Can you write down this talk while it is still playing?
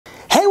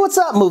What's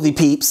up, movie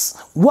peeps?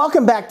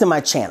 Welcome back to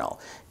my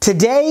channel.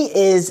 Today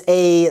is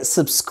a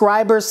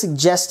subscriber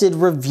suggested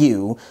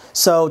review.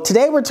 So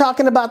today we're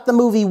talking about the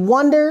movie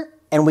Wonder,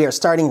 and we are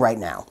starting right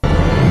now.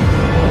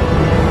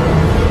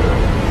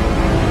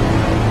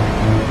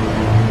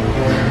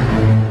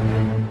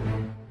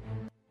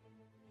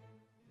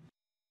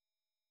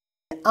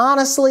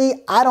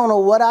 Honestly, I don't know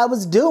what I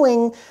was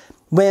doing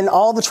when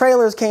all the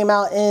trailers came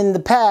out in the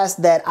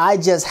past that I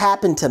just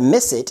happened to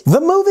miss it.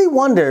 The movie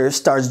Wonder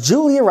stars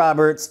Julia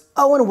Roberts,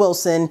 Owen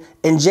Wilson,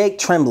 and Jake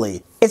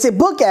Tremblay. It's a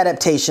book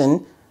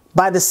adaptation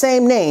by the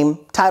same name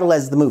title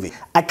as the movie.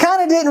 I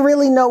kind of didn't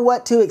really know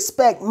what to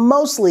expect,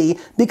 mostly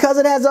because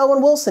it has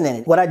Owen Wilson in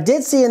it. What I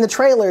did see in the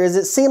trailer is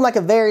it seemed like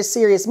a very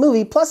serious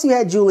movie, plus you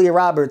had Julia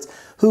Roberts,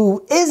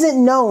 who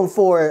isn't known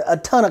for a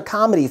ton of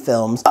comedy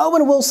films.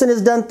 Owen Wilson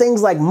has done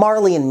things like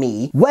Marley and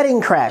Me,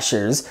 Wedding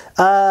Crashers,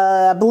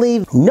 I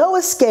believe No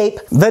Escape,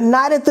 The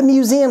Night at the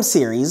Museum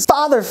series,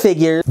 Father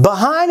Figures,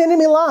 Behind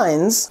Enemy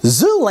Lines,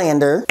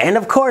 Zoolander, and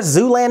of course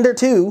Zoolander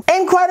 2,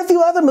 and quite a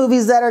few other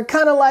movies that are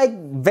kind of like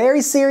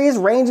very serious,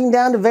 ranging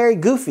down to very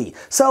goofy.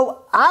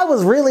 So I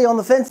was really on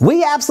the fence.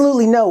 We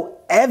absolutely know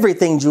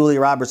everything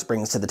Julia Roberts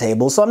brings to the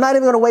table, so I'm not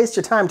even gonna waste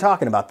your time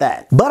talking about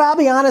that. But I'll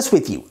be honest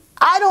with you,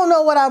 I don't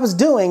know what I was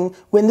doing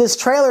when this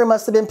trailer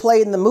must have been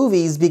played in the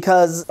movies,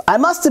 because I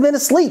must have been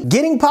asleep,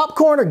 getting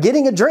popcorn or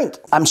getting a drink.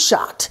 I'm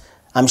shocked.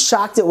 I'm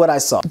shocked at what I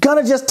saw.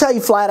 Gonna just tell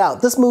you flat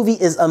out, this movie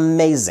is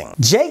amazing.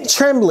 Jake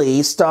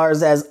Tremblay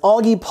stars as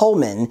Augie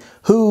Pullman,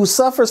 who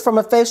suffers from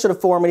a facial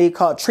deformity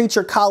called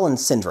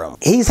Treacher-Collins syndrome.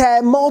 He's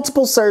had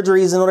multiple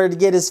surgeries in order to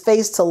get his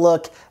face to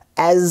look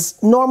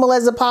as normal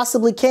as it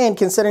possibly can,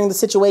 considering the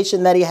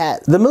situation that he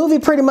has. The movie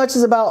pretty much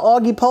is about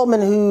Augie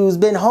Pullman, who's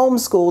been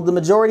homeschooled the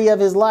majority of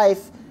his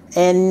life,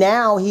 and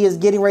now he is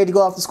getting ready to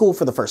go off to school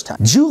for the first time.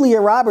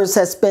 Julia Roberts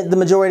has spent the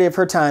majority of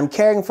her time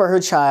caring for her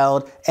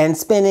child and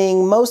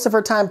spending most of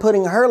her time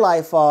putting her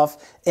life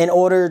off in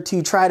order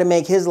to try to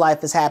make his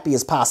life as happy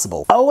as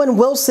possible. Owen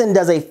Wilson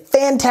does a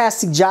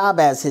fantastic job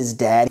as his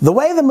dad. The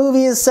way the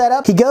movie is set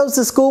up, he goes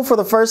to school for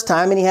the first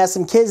time and he has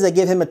some kids that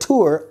give him a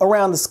tour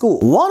around the school.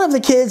 One of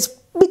the kids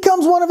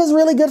becomes one of his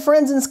really good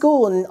friends in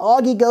school, and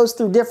Augie goes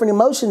through different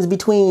emotions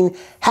between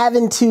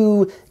having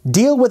to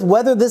deal with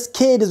whether this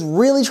kid is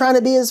really trying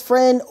to be his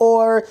friend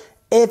or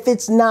if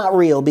it's not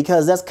real,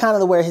 because that's kind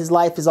of where his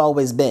life has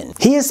always been.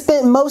 He has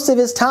spent most of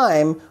his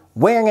time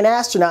wearing an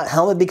astronaut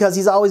helmet because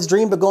he's always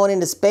dreamed of going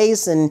into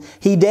space, and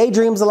he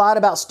daydreams a lot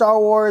about Star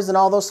Wars and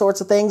all those sorts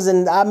of things,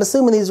 and I'm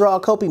assuming these are all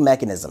coping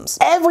mechanisms.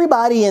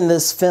 Everybody in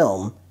this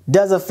film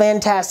does a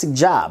fantastic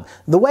job.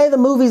 The way the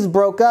movie's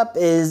broke up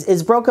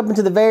is broke up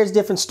into the various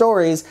different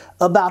stories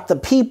about the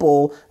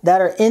people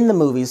that are in the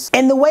movies.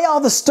 And the way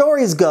all the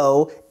stories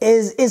go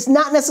is it's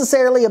not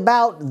necessarily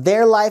about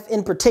their life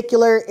in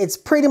particular. It's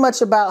pretty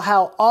much about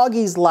how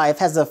Augie's life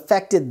has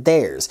affected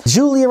theirs.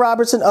 Julia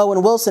Roberts and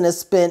Owen Wilson has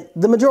spent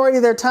the majority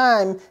of their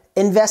time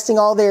investing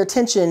all their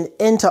attention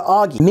into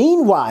Augie.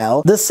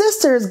 Meanwhile, the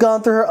sister has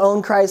gone through her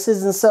own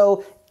crisis, and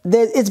so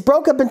it's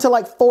broke up into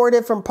like 4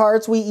 different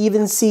parts. We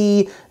even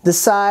see the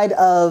side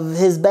of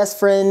his best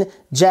friend,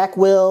 Jack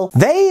Will.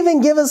 They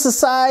even give us a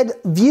side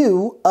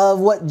view of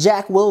what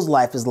Jack Will's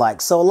life is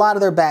like, so a lot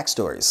of their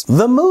backstories.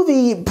 The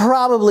movie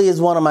probably is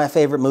one of my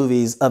favorite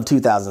movies of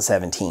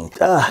 2017.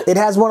 It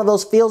has one of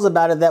those feels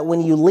about it that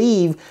when you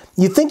leave,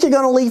 you think you're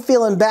gonna leave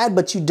feeling bad,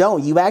 but you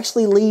don't. You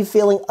actually leave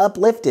feeling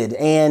uplifted,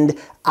 and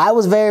I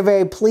was very,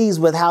 very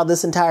pleased with how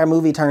this entire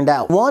movie turned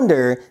out.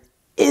 Wonder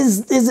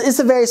it's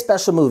a very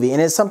special movie, and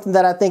it's something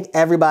that I think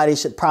everybody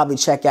should probably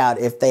check out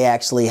if they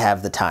actually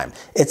have the time.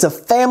 It's a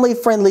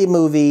family-friendly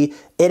movie.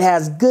 It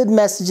has good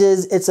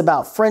messages. It's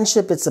about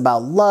friendship. It's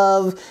about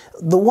love.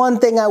 The one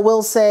thing I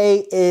will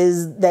say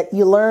is that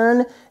you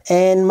learn,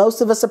 and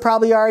most of us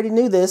probably already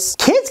knew this,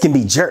 kids can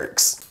be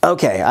jerks.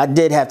 Okay, I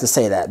did have to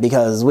say that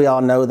because we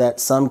all know that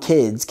some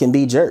kids can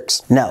be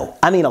jerks. No,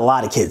 I mean a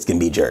lot of kids can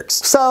be jerks.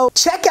 So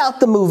check out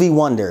the movie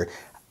Wonder.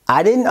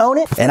 I didn't own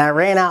it, and I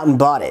ran out and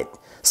bought it.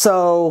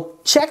 So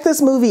check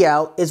this movie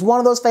out. It's one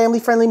of those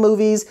family-friendly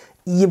movies.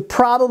 You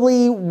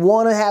probably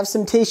want to have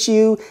some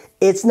tissue.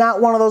 It's not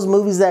one of those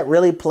movies that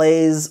really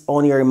plays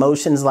on your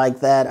emotions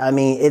like that. I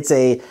mean, it's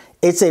a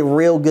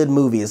real good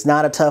movie. It's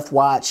not a tough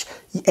watch.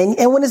 And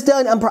when it's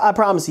done, I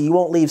promise you, you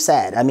won't leave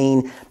sad. I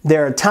mean,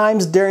 there are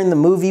times during the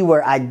movie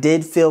where I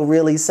did feel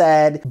really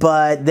sad,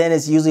 but then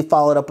it's usually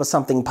followed up with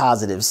something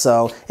positive.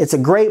 So it's a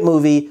great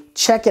movie.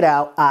 Check it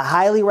out. I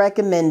highly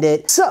recommend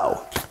it.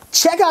 So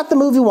check out the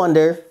movie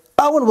Wonder.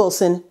 Owen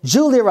Wilson,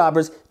 Julia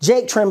Roberts,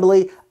 Jake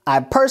Tremblay.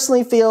 I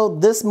personally feel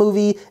this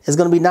movie is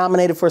going to be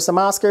nominated for some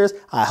Oscars.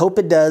 I hope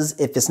it does.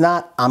 If it's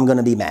not, I'm going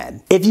to be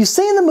mad. If you've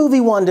seen the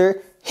movie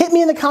Wonder, hit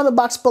me in the comment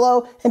box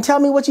below and tell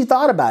me what you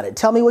thought about it.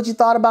 Tell me what you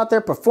thought about their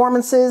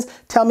performances.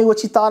 Tell me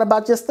what you thought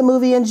about just the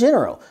movie in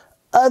general.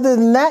 Other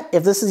than that,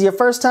 if this is your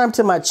first time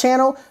to my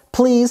channel,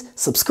 please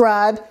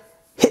subscribe.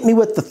 Hit me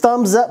with the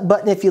thumbs up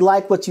button if you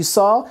like what you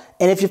saw.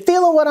 And if you're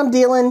feeling what I'm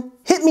dealing,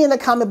 hit me in the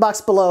comment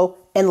box below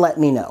and let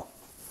me know.